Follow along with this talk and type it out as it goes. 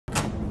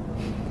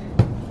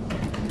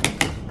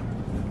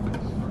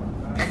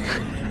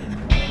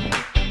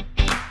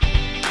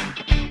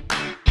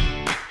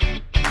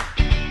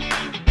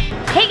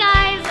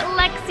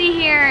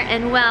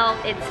and well,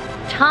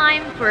 it's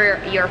time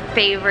for your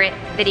favorite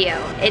video.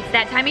 It's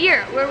that time of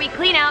year where we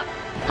clean out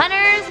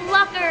Hunter's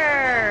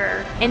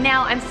locker. And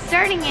now I'm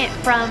starting it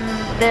from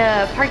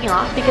the parking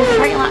lot because the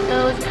parking lot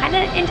goes kind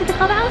of into the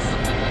clubhouse.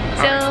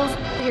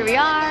 So here we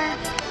are,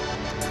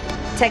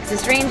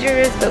 Texas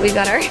Rangers, but we've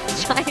got our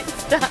giant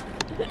stuff.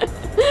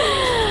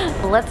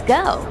 Let's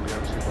go.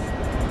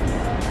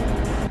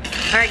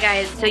 All right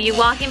guys, so you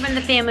walk in from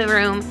the family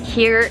room.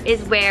 Here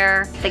is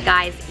where the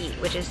guys eat,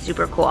 which is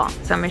super cool.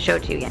 So I'm gonna show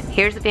it to you again.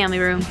 Here's the family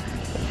room.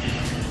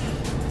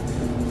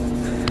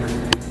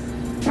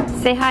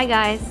 Say hi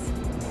guys.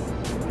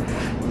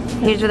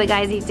 Here's where the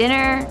guys eat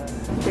dinner,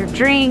 their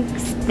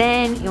drinks.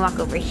 Then you walk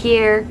over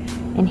here,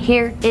 and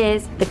here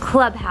is the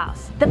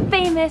clubhouse, the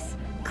famous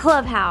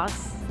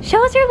clubhouse.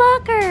 Show us your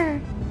locker.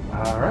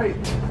 All right,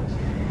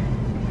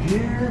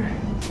 here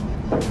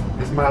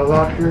is my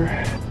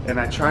locker. And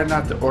I try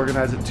not to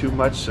organize it too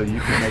much so you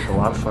can make a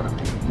lot of fun of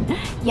me.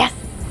 Yes!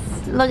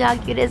 Look how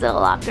cute his little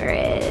locker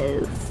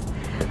is.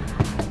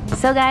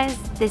 So guys,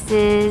 this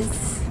is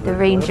the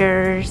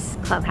Rangers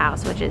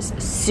clubhouse, which is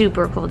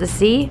super cool to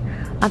see.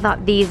 I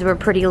thought these were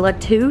pretty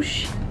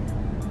latouche.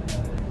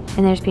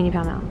 And there's Peony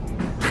Pow Mel.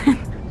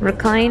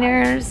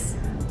 Recliners.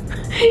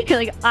 You're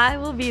like, I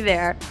will be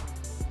there.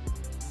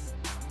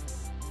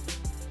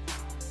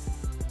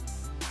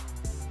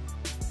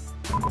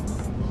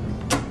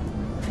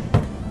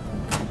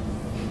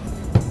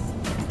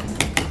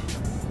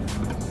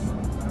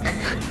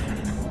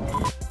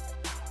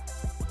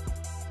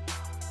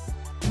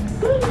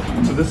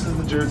 So this is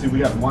the jersey. We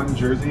got one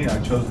jersey. I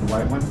chose the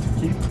white one to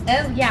keep.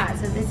 Oh yeah,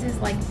 so this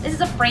is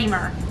a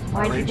framer.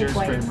 Why did you pick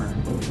white? Framer.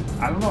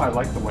 I don't know, I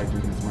like the white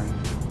jersey. It's my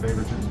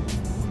favorite jersey.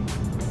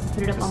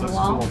 Put it up on the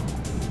wall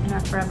in our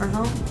forever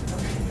home.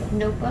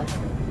 Notebook.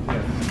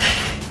 Yeah.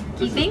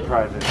 Keeping?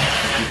 Private.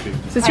 Keeping.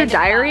 Is this your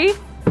diary?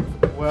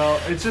 Well,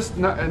 it's just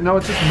no,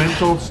 it's just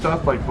mental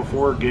stuff like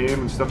before a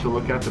game and stuff to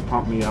look at to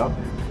pump me up.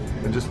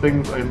 And just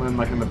things, and then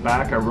like in the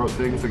back I wrote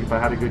things like if I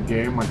had a good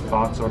game, like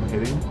thoughts on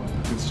hitting.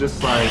 It's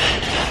just like,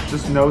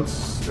 just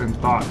notes and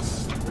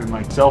thoughts and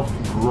like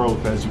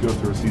self-growth as you go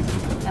through a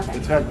season. Okay.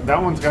 It's got,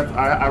 that one's got,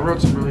 I wrote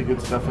some really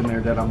good stuff in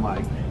there that I'm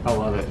like, I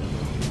love it.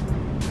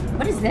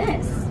 What is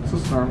this? This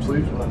is an arm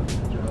sleeve.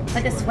 It's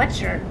like a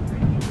sweatshirt.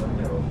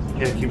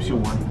 Yeah, it keeps you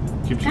warm.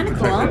 Keeps you Kinda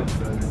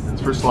protected.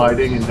 It's for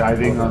sliding and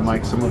diving on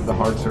like some of the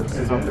hard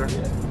surfaces out there.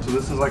 So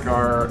this is like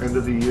our end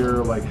of the year,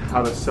 like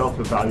how to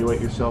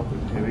self-evaluate yourself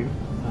with hitting.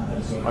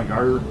 Like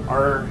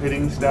our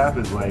hitting staff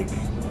is like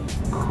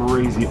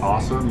crazy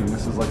awesome, and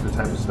this is like the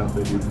type of stuff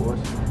they do for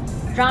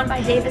us. Drawn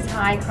by Davis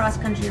High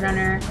cross-country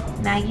runner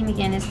Maggie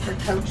McGinnis for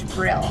Coach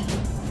Brill.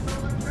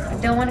 I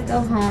don't want to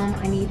go home.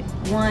 I need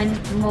one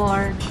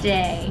more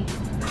day.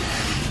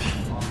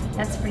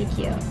 That's pretty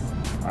cute.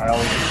 I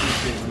always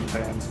appreciate when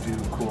fans do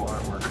cool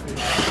artwork.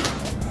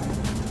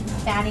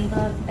 Batting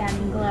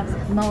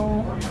gloves,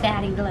 Mo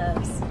batting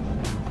gloves.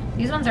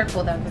 These ones are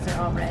cool though because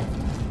they're all red.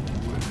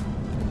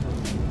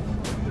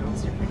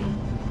 These are pretty.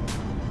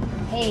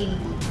 Hey.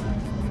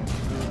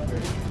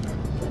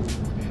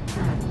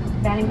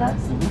 Batting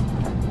gloves?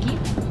 Mm-hmm. Keep?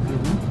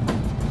 Mm-hmm.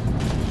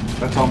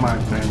 That's all my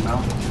fan now.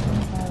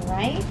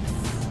 Alright.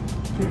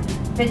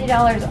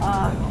 $50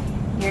 off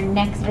your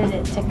next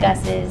visit to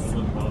Gus's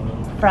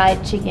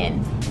Fried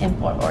Chicken in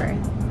Fort Worth.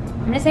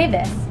 I'm gonna save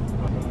this.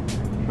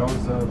 That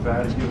was a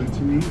badge given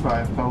to me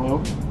by a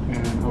fellow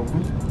and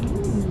opened.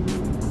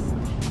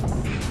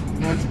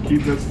 That's a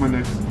keep. That's my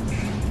next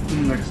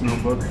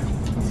notebook.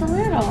 It's a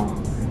little.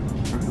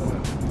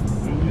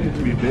 You need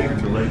to be big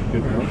to write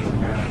good notes.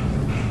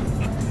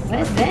 What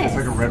is this? It's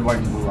like a red, white,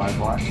 and blue eye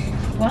black.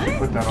 What? You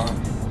put that on.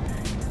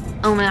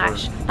 Oh my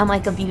gosh, I'm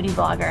like a beauty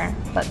blogger,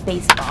 but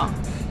baseball.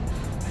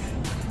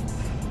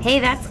 Hey,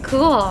 that's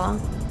cool.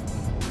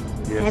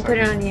 Yes, Can I put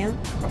it on you?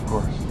 Of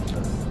course.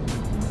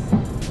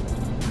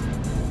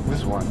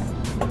 This one.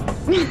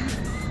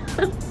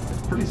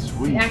 It's pretty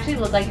sweet. You actually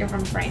look like you're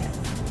from France,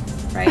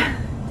 right?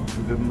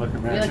 It didn't look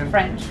American. You look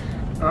French.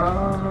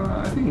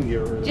 I think you can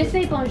get rid of it. Just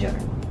say bonjour.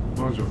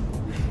 Bonjour.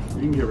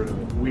 You can get rid of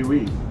it. Oui,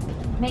 oui.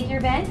 Make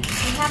your bed. We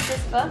have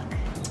this book.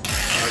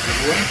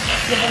 Giveaway?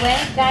 Giveaway.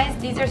 Guys,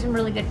 these are some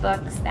really good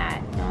books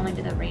that not only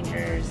do the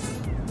Rangers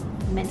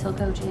mental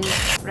coaches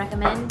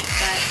recommend,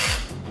 but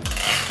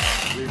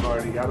We've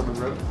already got them and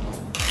read them.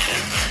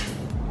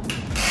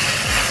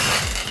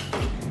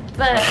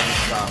 but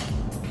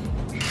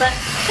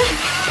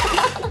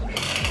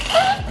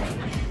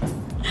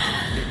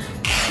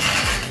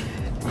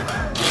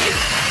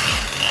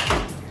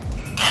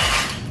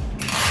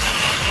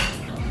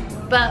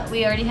but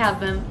we already have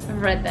them,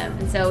 read them,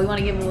 and so we want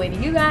to give them away to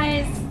you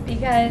guys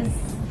because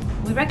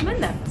we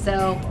recommend them.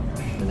 So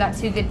we've got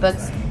 2 good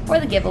books for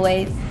the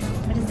giveaways.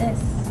 What is this?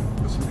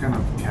 Some kind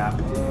of cap.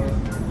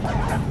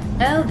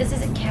 Oh, this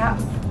is a cap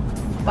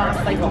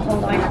box, like to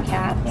hold all your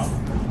caps.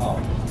 Oh.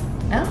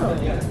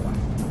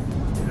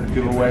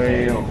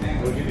 Giveaway. All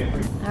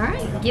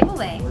right,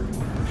 giveaway.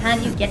 How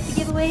do you get the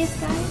giveaways,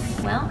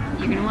 guys? Well,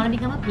 you're gonna want to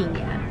become a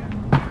piña.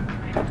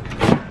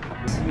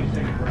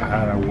 I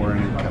had a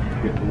warning to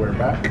get the wear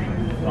back.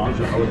 I was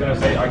gonna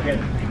say I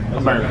can't.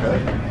 America.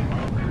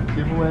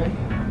 Giveaway.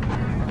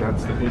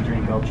 That's the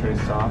Adrian Beltre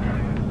sock.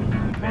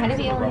 Why do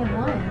we only have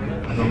one?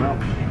 I don't know.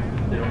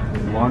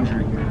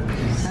 Laundry.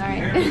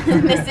 Alright.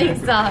 Missing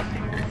sock.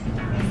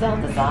 Is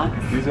that the socks?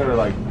 These are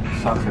like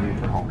socks I need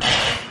for home.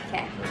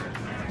 Okay.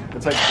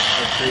 It's like a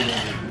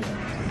trading.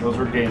 Those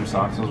were game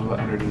socks. Those were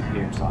the underneath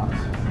game socks.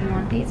 You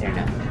want these or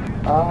no? You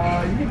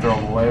can throw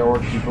them away or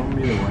keep them.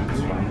 Either way,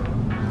 it's fine.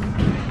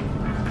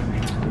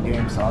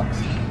 Game socks.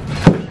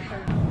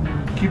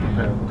 Keep a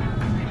pair of them.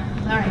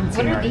 Alright,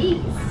 what are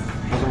these?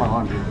 Those are my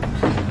laundry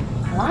loops.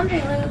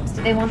 Laundry loops.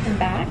 Do they want them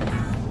back?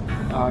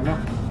 No.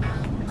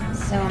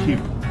 So Keep.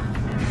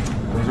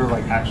 Those are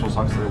like actual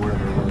socks that I wear.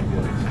 They're really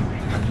good.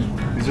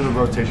 These are the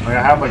rotation. Like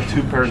I have like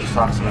 2 pairs of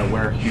socks that I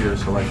wear here.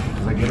 So like,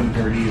 because I get them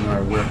dirty and then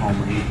I wear home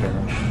a new pair.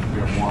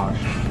 Get them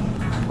washed.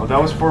 Well, that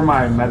was for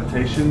my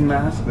meditation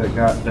mask that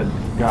got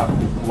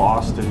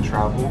lost in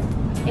travel.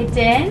 it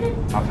did?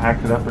 I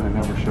packed it up and it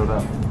never showed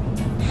up.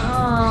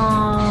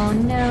 Oh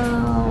no.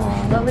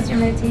 What was your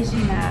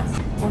meditation mask?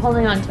 We're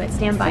holding on to it.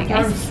 Stand by,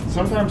 guys.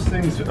 Sometimes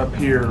things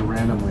appear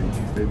randomly.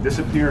 They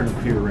disappear and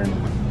appear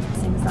randomly.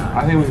 Missing I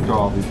sock. think we can throw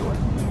all these away.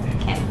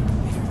 Okay.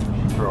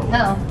 Throw away.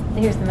 Oh,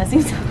 here's the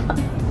missing sock.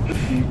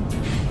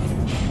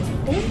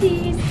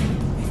 Babies.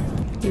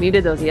 You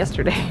needed those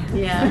yesterday.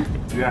 Yeah.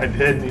 Yeah, I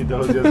did need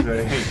those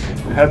yesterday.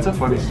 That's a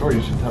funny story.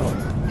 You should tell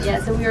us.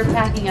 Yeah, so we were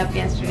packing up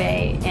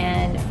yesterday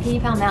and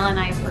Pal Mal and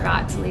I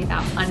forgot to leave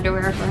out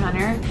underwear for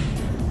Hunter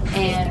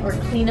or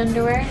clean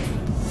underwear.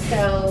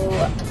 So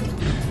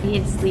he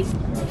had to sleep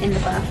in the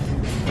buff.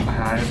 I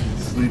had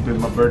to sleep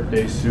in my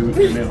birthday suit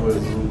and it was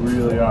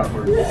really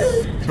awkward.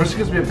 Especially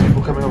because we have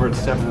people coming over at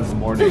 7 in the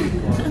morning.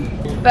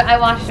 But I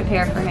washed a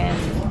pair for him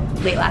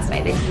late last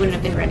night. They wouldn't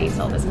have been ready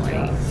until this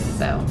morning.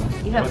 So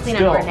you have But clean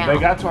still, underwear now. they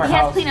got to our he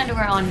house- has clean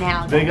underwear on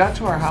now. They got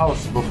to our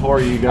house before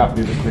you got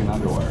me the clean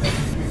underwear.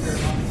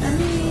 I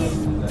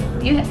mean,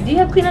 do you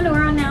have clean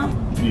underwear on now?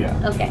 Yeah,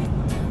 Okay.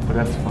 but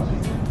that's funny.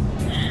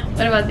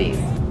 What about these?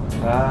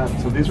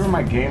 So these were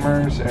my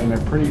gamers and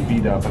they're pretty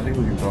beat up. I think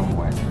we can throw them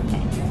away.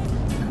 Okay.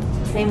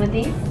 Same with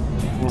these?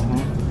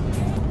 Mm-hmm.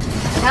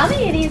 How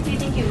many of these do you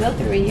think you go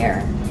through a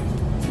year?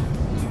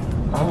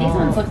 These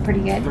ones look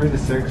pretty good. 3 to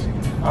 6.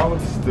 I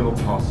would still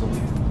toss them.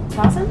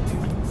 Toss them?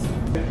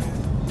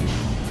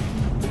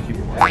 Keep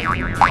it away.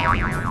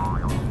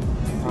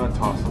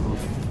 Toss them.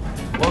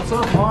 What's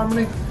up,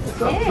 Harmony?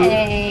 What's up,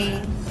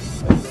 Hey.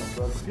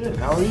 Good.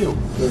 How are you?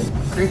 Good.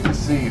 Great to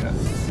see you.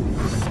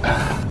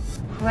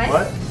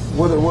 What?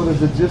 What is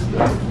the gist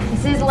of it?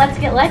 This is Let's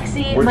Get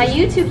Lexi, We're my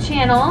just- YouTube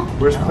channel.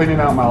 We're just cleaning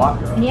out my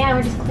locker. Yeah,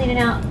 we're just cleaning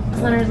out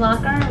Hunter's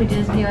locker. We do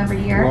this video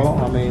every year. Well,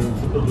 I mean,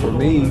 for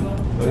me,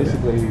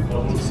 basically,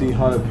 to see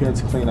Hunter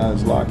Pence clean out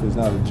his locker is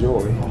not a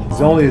joy.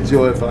 It's only a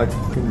joy if I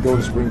can go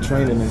to spring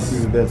training and see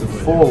that there's a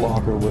full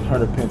locker with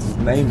Hunter Pence's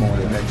name on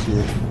it next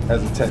year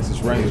as a Texas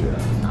Ranger.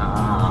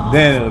 Aw.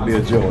 Then it'll be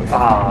a joy.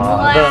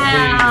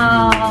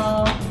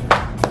 Wow.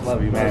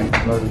 Love you, man.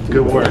 Love you too,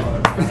 Good man. work.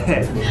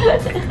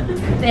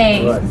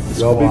 Thanks.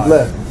 Y'all be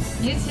blessed.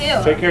 You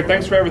too. Take care.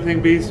 Thanks for everything,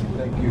 Bees.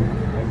 Thank you.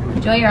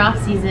 Enjoy your off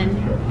season.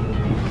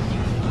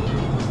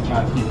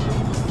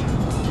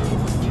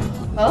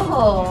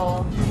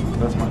 Oh.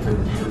 That's my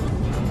favorite shirt.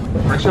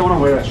 Actually, I want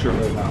to wear that shirt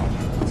right now.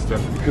 It's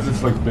definitely because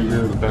it's like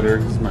bigger and better.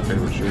 It's my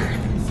favorite shirt.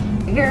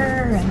 Bigger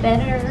and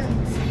better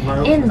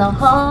in the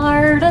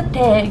heart of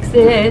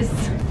Texas.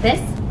 This?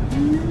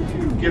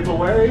 Give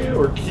away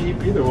or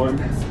keep, either one.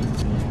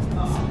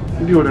 You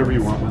can do whatever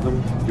you want with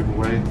them. Give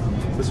away.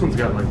 This one's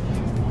got like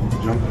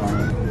junk on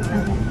it.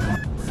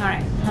 Okay.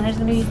 Alright, Hunter's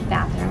gonna use the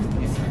bathroom.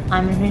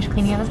 I'm gonna finish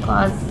cleaning out his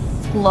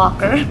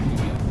locker.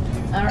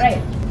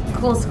 Alright,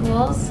 Cool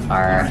Schools,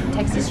 our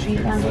Texas Tree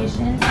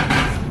Foundation.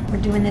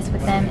 We're doing this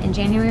with them in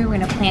January. We're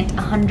gonna plant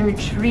 100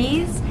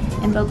 trees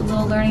and build a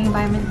little learning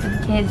environment for the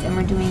kids, and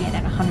we're doing it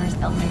at Hunter's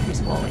elementary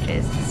school, which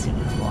is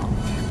super cool.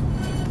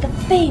 The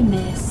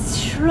famous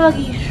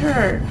shruggy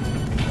shirt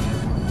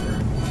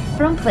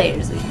from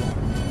Players Week.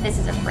 This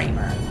is a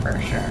framer for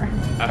sure.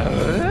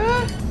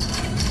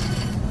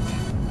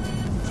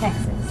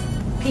 Texas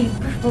peak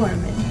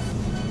performance.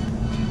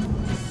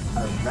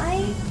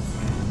 Alright.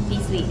 Be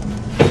sweet.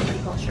 Pretty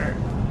cool shirt.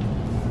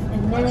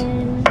 And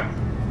then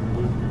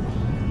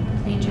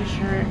Ranger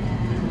shirt.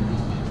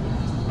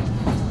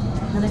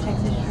 Another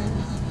Texas shirt.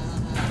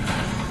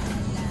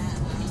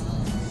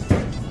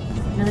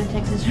 Another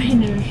Texas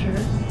Ranger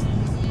shirt.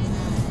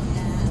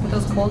 With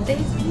those cold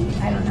days?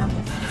 I don't know.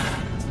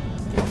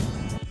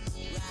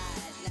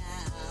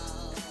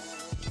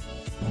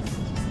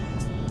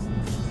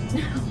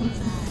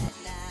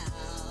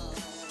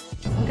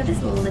 Look at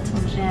this little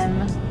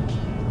gem.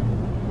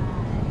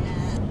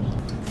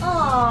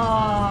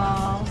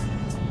 Aww.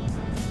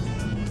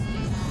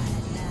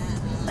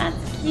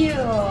 That's cute.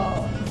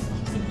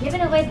 You're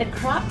giving away the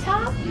crop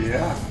top?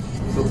 Yeah.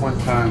 It's a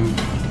one-time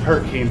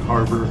Hurricane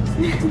Harbor.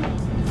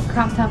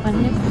 Crop top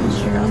on his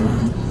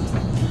shirt.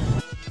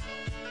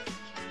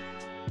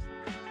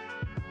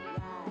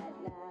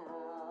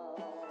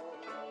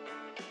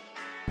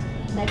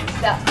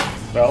 Next up.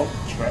 Belt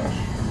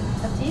trash.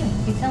 to you.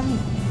 You tell me.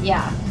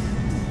 Yeah.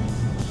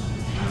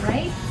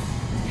 Alright.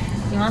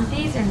 You want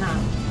these or not?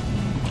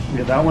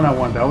 Yeah, that one I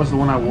want. That was the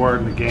one I wore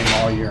in the game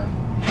all year.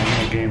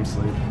 In the game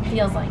sleeve.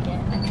 Feels like it.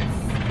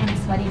 I'm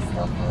sweaty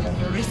still for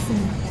whatever reason.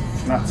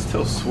 It's not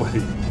still sweaty.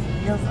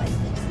 Feels like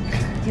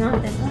it. Do you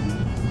want this one?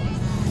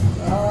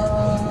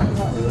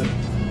 Not really.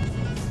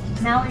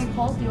 Now are you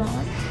cold? Do you want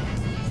one?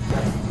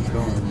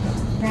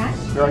 Rash?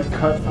 They're like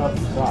cut up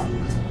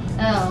socks.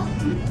 Oh.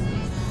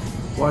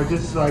 Well, I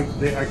just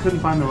I couldn't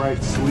find the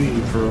right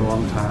sleeve for a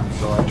long time,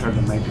 so I tried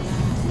to make them.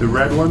 The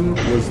red one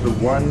was the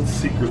one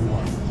secret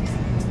one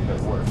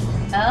that worked.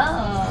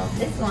 Oh,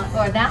 this one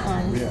or that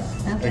one?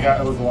 Yeah. Okay.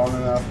 It was long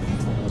enough.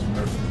 It was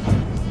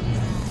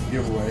perfect.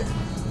 Giveaway.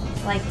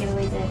 Like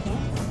giveaway to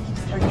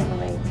pants or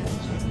giveaway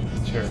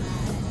to Sure.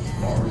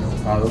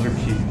 Oh, those are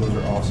key. Those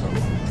are awesome. Do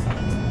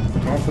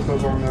you want to put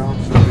those on now?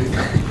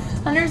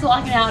 Hunter's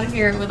walking out of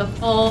here with a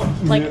full,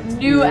 like,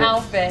 new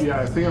outfit.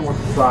 Yeah, I think I want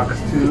the socks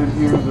too in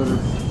here that are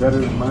better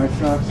than my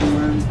socks I'm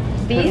wearing.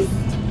 These?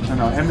 I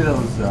know, hand me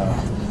those.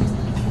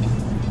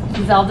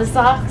 Zelda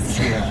socks?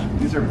 Yeah,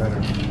 these are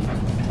better.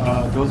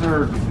 Those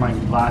are my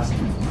last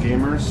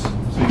gamers,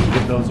 so you can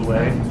give those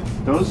away.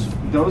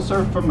 Those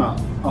are from the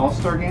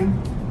All-Star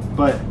game,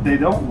 but they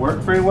don't work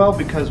very well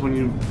because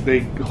they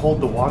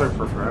hold the water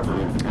for forever.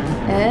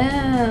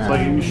 Oh. It's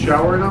like you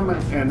shower in them,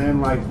 and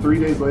then like 3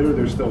 days later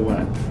they're still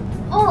wet.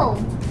 Oh,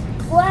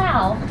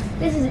 wow.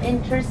 This is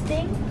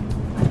interesting.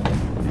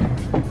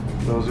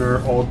 Those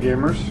are old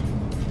gamers.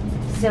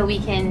 So we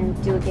can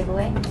do a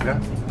giveaway? Yeah.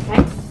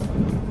 Okay.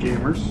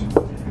 Gamers.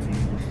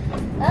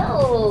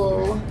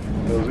 Oh.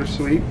 Those are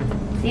sweet.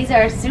 These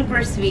are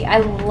super sweet. I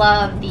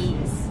love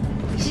these.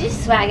 You should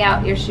just swag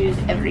out your shoes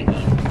every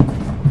game.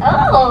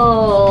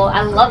 Oh,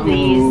 I love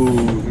these.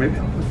 Ooh, maybe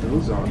I'll put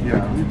those on.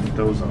 Yeah, let me put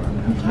those on.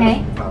 Okay. I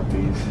don't know about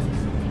these.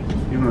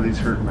 Even though these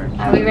hurt my feet.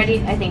 Are we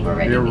ready? I think we're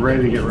ready. They're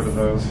ready to get rid of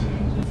those.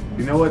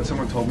 You know what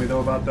someone told me though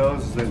about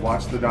those? Is they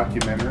watched the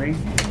documentary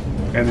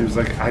and it was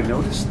like, I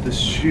noticed the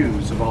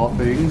shoes of all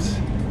things.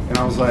 And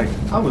I was like,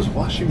 I was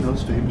washing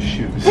those famous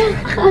shoes.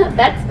 That's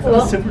cool.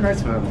 That's super nice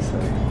of them to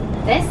say.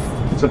 This?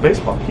 It's a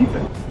baseball. Keep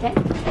it. Okay.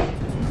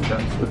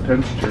 That's the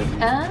Pence jersey.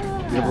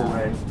 Oh.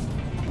 Giveaway.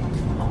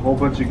 A whole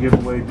bunch of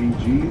giveaway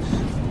BGs.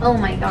 Oh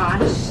my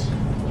gosh.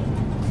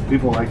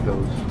 People like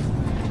those.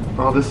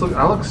 Oh,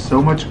 I look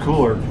so much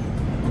cooler.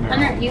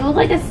 Hunter, you look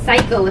like a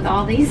psycho with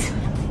all these.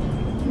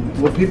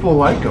 Well, people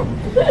like them.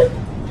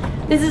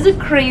 This is a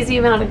crazy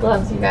amount of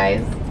gloves, you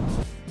guys.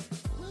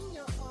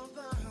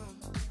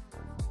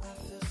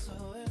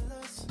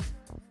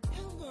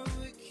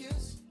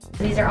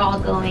 These are all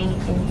going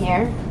in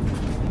here.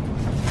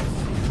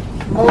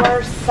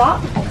 More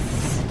socks.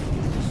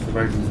 If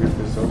I can get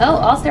this up. Oh,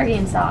 All-Star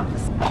Game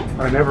socks.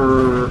 I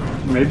never,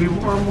 maybe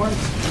wore them once.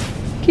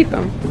 Keep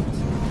them.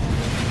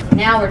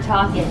 Now we're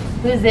talking.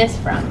 Who's this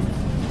from?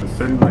 It's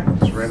been like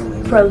just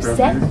randomly.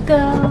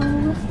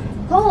 Prosecco.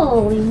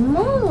 Holy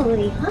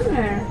moly,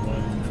 Hunter.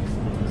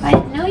 If I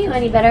didn't know you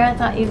any better, I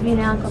thought you'd be an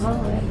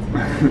alcoholic.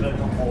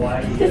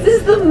 This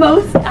is the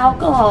most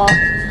alcohol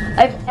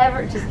I've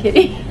ever, just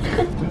kidding.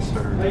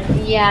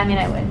 Yeah, I mean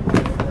I would.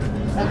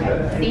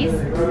 Okay, these?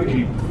 If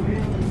you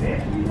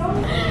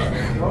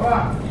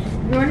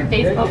weren't a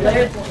baseball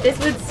player, this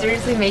would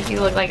seriously make you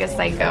look like a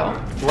psycho.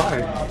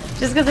 Why?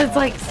 Just because it's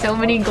like so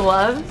many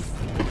gloves.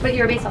 But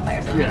you're a baseball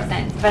player, so it makes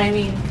sense. But I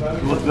mean,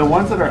 The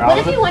ones that are out what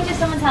of if it. you went to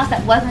someone's house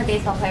that wasn't a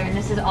baseball player and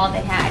this is all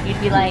they had? You'd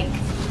be like,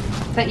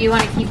 but you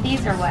want to keep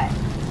these or what?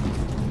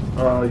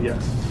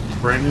 Yes.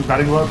 Brand new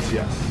batting gloves,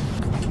 yes.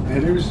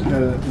 Hitters,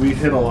 we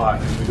hit a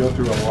lot. We go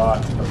through a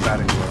lot of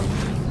batting gloves.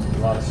 A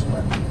lot of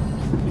sweat.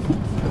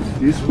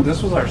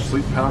 This was our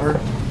sleep powder,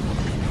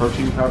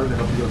 protein powder to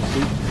help you go to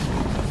sleep.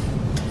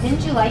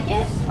 Didn't you like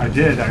it? I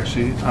did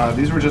actually.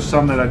 These were just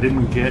some that I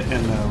didn't get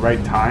in the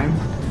right time.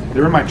 They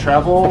were in my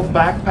travel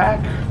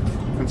backpack,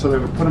 and so they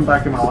would put them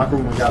back in my locker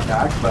when we got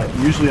back, but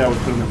usually I would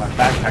put them in my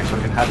backpack so I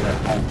could have it at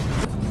home.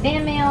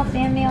 Fan mail,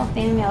 fan mail,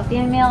 fan mail,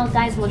 fan mail.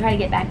 Guys, we'll try to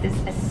get back this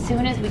as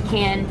soon as we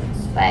can,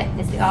 but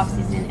it's the off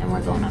season and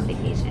we're going on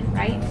vacation,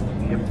 right?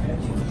 Yep.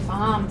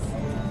 Bombs.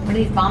 What are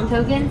these bomb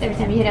tokens? Every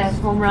time you hit a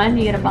home run,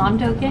 you get a bomb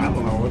token? I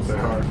don't know what they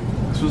are.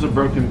 This was a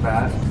broken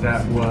bat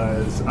that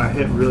I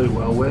hit really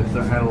well with.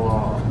 I had a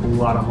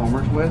lot of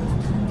homers with,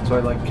 so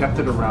I like kept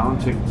it around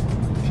to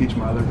teach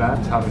my other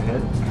bats how to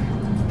hit.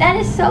 That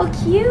is so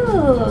cute.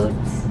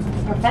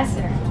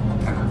 Professor.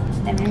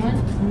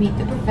 Everyone, meet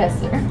the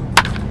professor.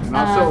 And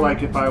also,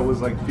 like, if I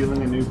was like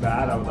feeling a new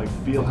bat, I would like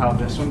feel how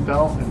this one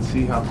felt and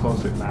see how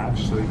close it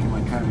matched, so you can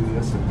like kind of do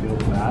this and feel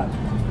the bat.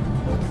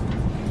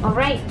 All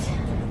right.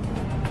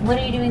 What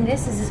are you doing?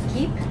 This is this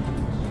keep?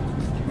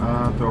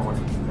 Throw away.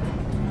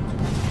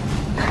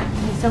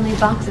 There's so many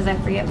boxes. I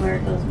forget where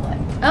it goes. What?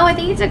 Oh, I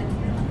think it's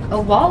a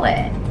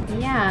wallet.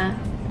 Yeah.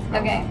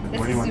 Okay. This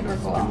What do you is want super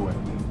this to cool. do with?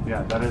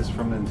 Yeah, that is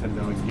from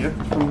Nintendo. A gift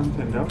from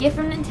Nintendo. Gift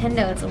from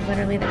Nintendo. It's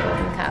literally the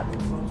golden cup.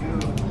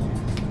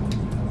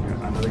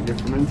 Yeah, another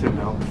gift from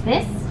Nintendo.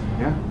 This?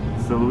 Yeah,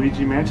 it's the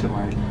Luigi Mansion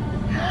light.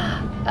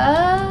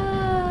 Oh.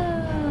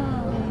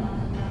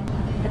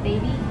 The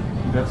baby?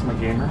 That's my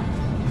gamer.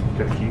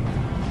 Gotta keep.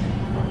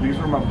 These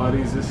were my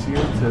buddies this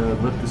year to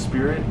lift the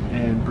spirit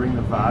and bring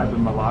the vibe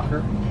in my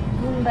locker.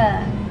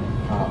 Pumbaa.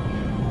 Oh,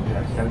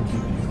 yeah, gotta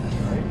keep these,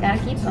 right? Gotta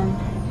keep them.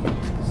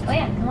 Oh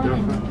yeah, come on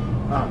in.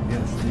 Oh,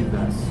 yes, need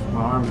that.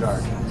 My arm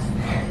guard.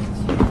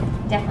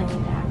 Definitely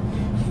need that.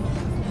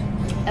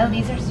 Oh,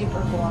 these are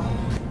super cool.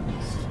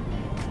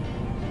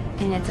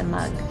 And it's a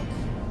mug.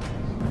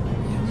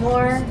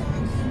 More.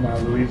 My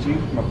Luigi,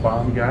 my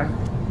bomb guy.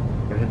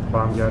 Gotta hit the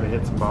bomb guy to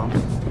hit some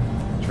bombs.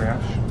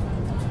 Trash.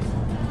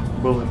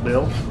 Bullet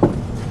Bill.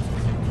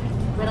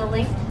 Little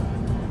Link.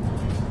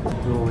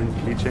 Little Link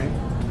keychain.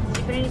 Did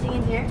you put anything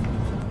in here?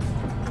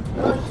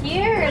 Well,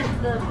 here's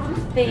the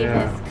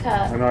famous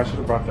cup. I know, I should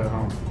have brought that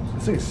home.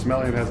 This thing's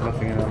smelly and has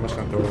nothing in it. I'm just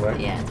gonna throw it away.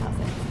 Yeah, toss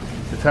it.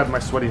 It's had my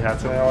sweaty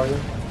hats in it all year.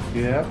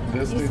 Yeah,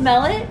 this. You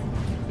smell it?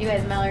 You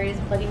guys smell it? You're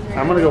just plugging your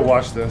I'm gonna go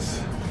wash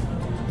this.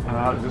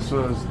 This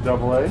was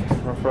AA,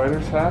 Rough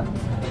Riders hat.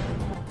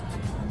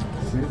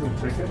 Season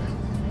ticket.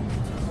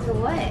 To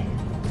what?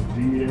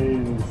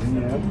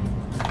 DAZN.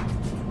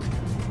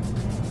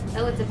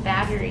 Oh, it's a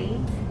battery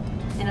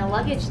and a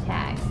luggage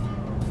tag.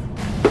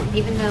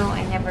 Even though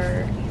I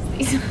never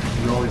use these.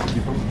 You always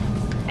keep them?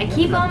 I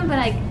keep them,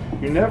 but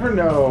You never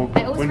know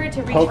I always when forget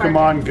to recharge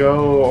Pokemon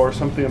Go or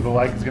something of the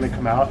like is going to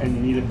come out and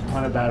you need a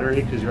ton of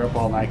battery because you're up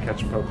all night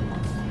catching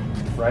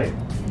Pokemon, right?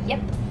 Yep.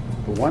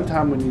 But one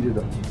time we needed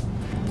them.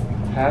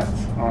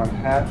 Hats on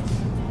hats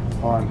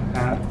on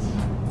hats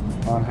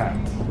on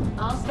hats.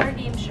 All-Star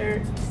Game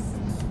shirts.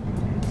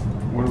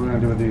 What are we going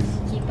to do with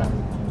these? Keep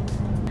them.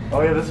 Oh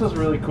yeah, this was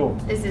really cool.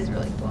 This is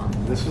really cool.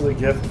 This was a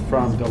gift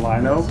from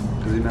Delino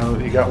because you know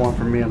he got one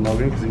from me and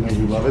Logan because he knows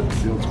we love it.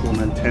 It's the old school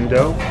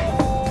Nintendo.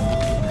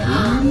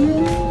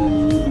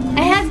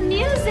 It has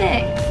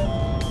music.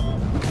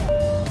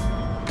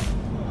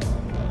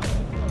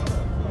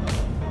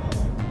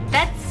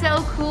 That's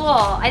so cool.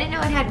 I didn't know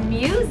it had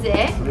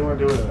music. What do you want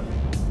to do with it?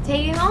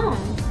 Take it home.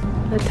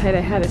 The tie-dye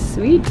hat is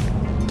sweet.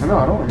 I know,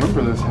 I don't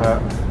remember this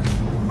hat.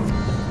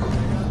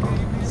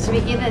 Should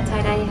we give a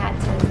tie-dye hat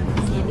to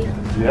Sandy?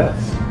 Yes.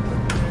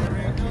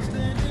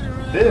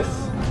 This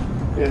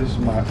is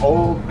my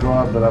old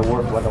glove that I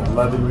wore for like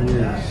 11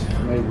 years.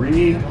 And they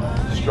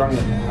restrung it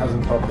and it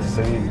hasn't felt the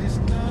same.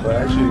 So I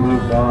actually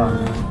moved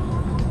on.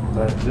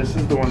 But this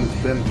is the one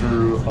that's been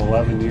through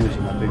 11 years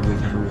of my big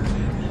league career.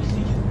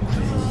 This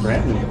is a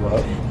brand new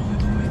glove.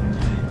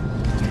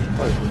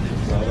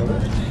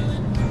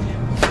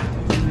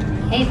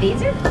 Hey,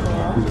 these are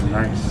cool. These are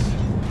nice.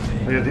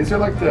 Oh yeah, these are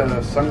like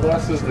the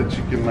sunglasses that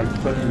you can like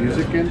put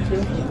music into.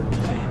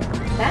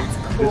 That's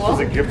This cool. was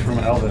a gift from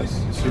Elvis.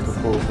 Super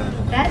cool thing.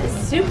 That is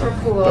super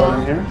cool. Throw it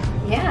in here.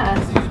 Yeah.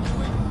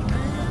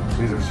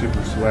 These are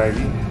super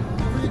swaggy.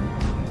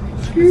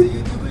 Scoop.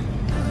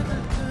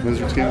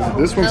 Lizard skins.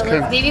 This one's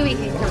kind of. Maybe we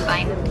can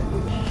combine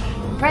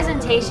them.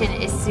 Presentation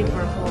is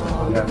super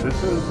cool. Yeah,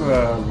 this is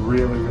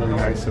really, really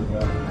nice of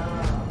them.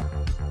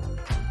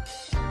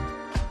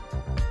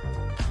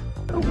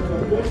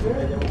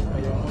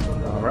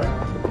 All right.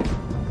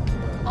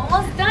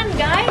 Almost done,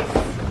 guys.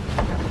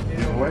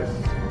 Giveaway.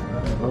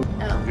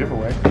 Oh.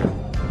 Giveaway.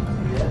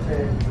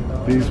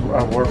 These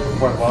I wore for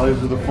quite a while.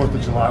 These are the 4th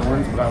of July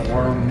ones, but I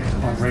wore them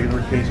on regular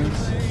occasions.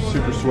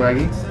 Super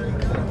swaggy.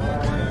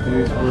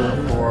 These were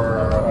for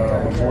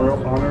Memorial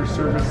Honor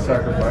Service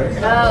Sacrifice.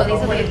 Oh, these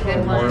will be a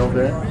good Memorial one.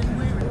 Day.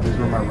 These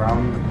were my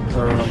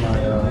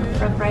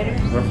Rough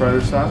Riders. Rough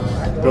Rider socks.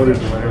 Throw these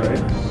away,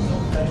 right?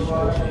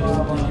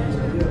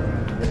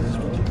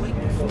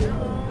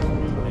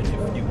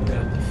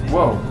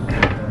 Whoa.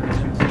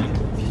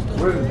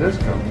 Where did this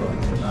come from?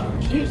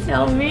 You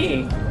tell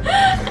me.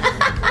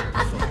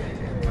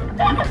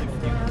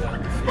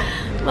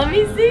 Let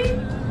me see.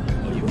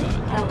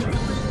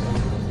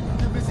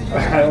 I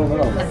don't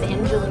know. That's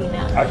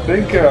Angelina. I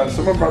think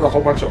someone brought a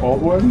whole bunch of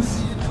old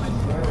ones,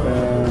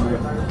 and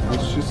it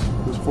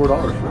was $4 for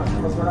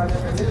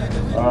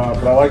it.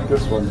 But I like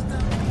this one.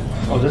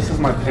 Oh, this is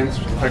my Pence,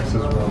 Texas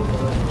robe.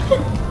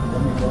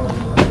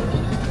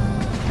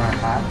 My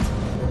hat.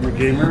 I'm a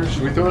gamer.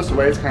 Should we throw this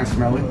away? It's kind of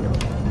smelly.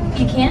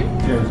 You can?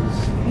 Yeah,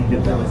 just you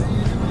get that.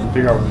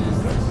 Figure out what to do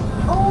with this.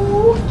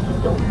 Oh.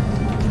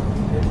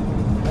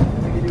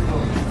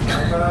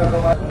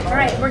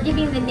 Alright, we're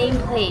giving the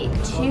nameplate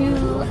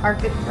to our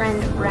good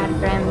friend Brad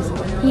Brems.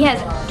 He has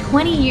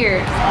 20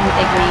 years in the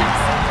big leagues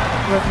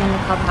working in the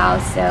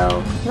clubhouse,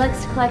 so he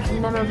likes to collect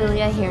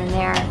memorabilia here and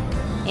there.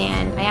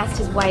 And I asked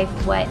his wife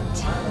what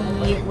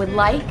he would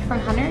like from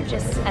Hunter,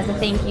 just as a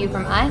thank you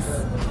from us.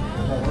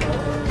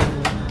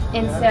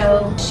 And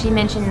so she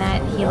mentioned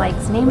that he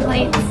likes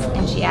nameplates,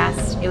 and she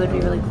asked it would be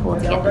really cool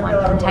to get the one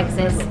from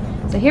Texas.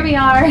 So here we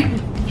are,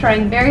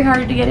 trying very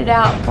hard to get it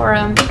out for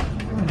him.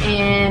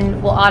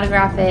 And we'll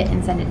autograph it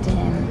and send it to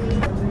him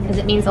because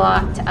it means a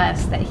lot to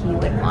us that he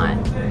would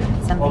want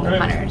something from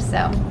Hunter.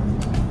 So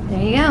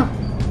there you go.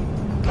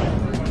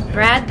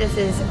 Brad, this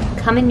is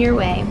coming your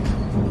way.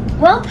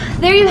 Well,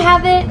 there you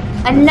have it.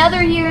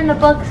 Another year in the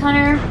books,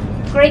 Hunter.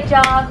 Great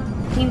job.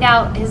 Cleaned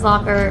out his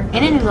locker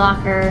and a new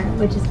locker,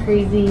 which is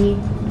crazy.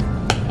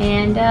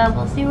 And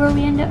we'll see where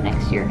we end up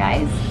next year,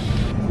 guys.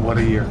 What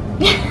a year.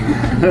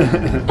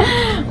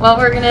 Well,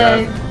 we're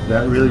gonna...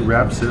 That really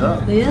wraps it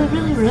up. Yeah, it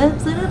really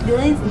wraps it up,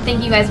 guys.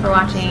 Thank you guys for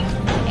watching.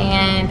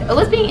 And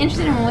always being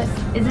interested in what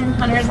is in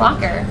Hunter's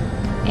locker.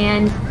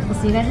 And we'll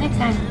see you guys next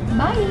time.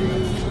 Bye.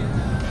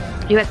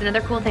 You guys,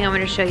 another cool thing I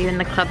wanted to show you in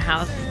the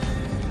clubhouse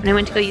when I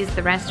went to go use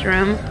the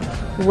restroom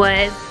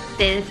was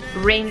this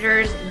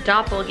Rangers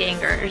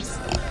doppelgangers.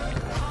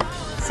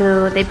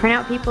 So they print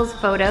out people's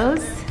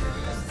photos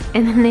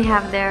and then they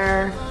have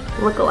their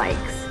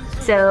lookalikes.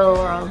 So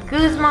Ronald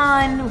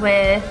Guzman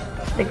with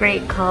the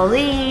great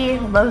Kali,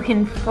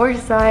 Logan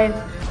Forsythe,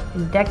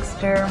 and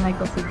Dexter,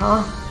 Michael C.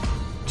 Hall,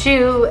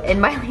 Chu,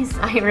 and Miley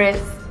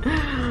Cyrus.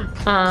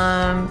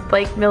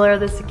 Blake Miller,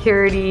 the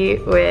security,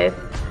 with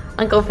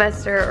Uncle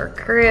Fester or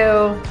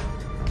crew,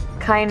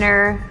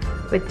 Kiner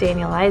with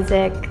Daniel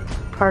Isaac,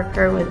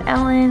 Parker with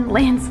Ellen,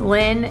 Lance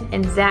Lynn,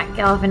 and Zach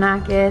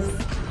Galifianakis.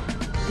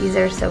 These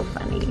are so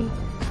funny.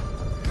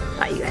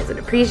 Thought you guys would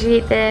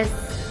appreciate this.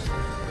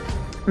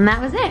 And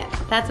that was it.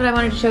 That's what I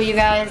wanted to show you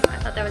guys. I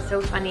thought that was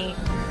so funny.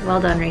 Well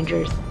done,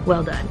 Rangers.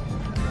 Well done.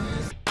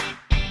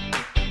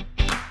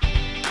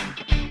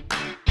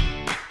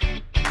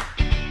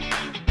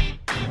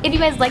 If you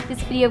guys liked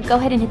this video, go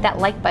ahead and hit that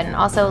like button.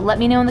 Also, let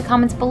me know in the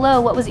comments below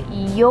what was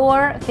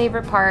your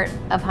favorite part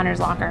of Hunter's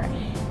locker.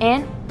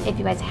 And if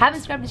you guys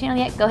haven't subscribed to the channel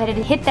yet, go ahead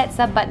and hit that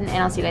sub button and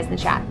I'll see you guys in the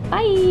chat.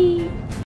 Bye!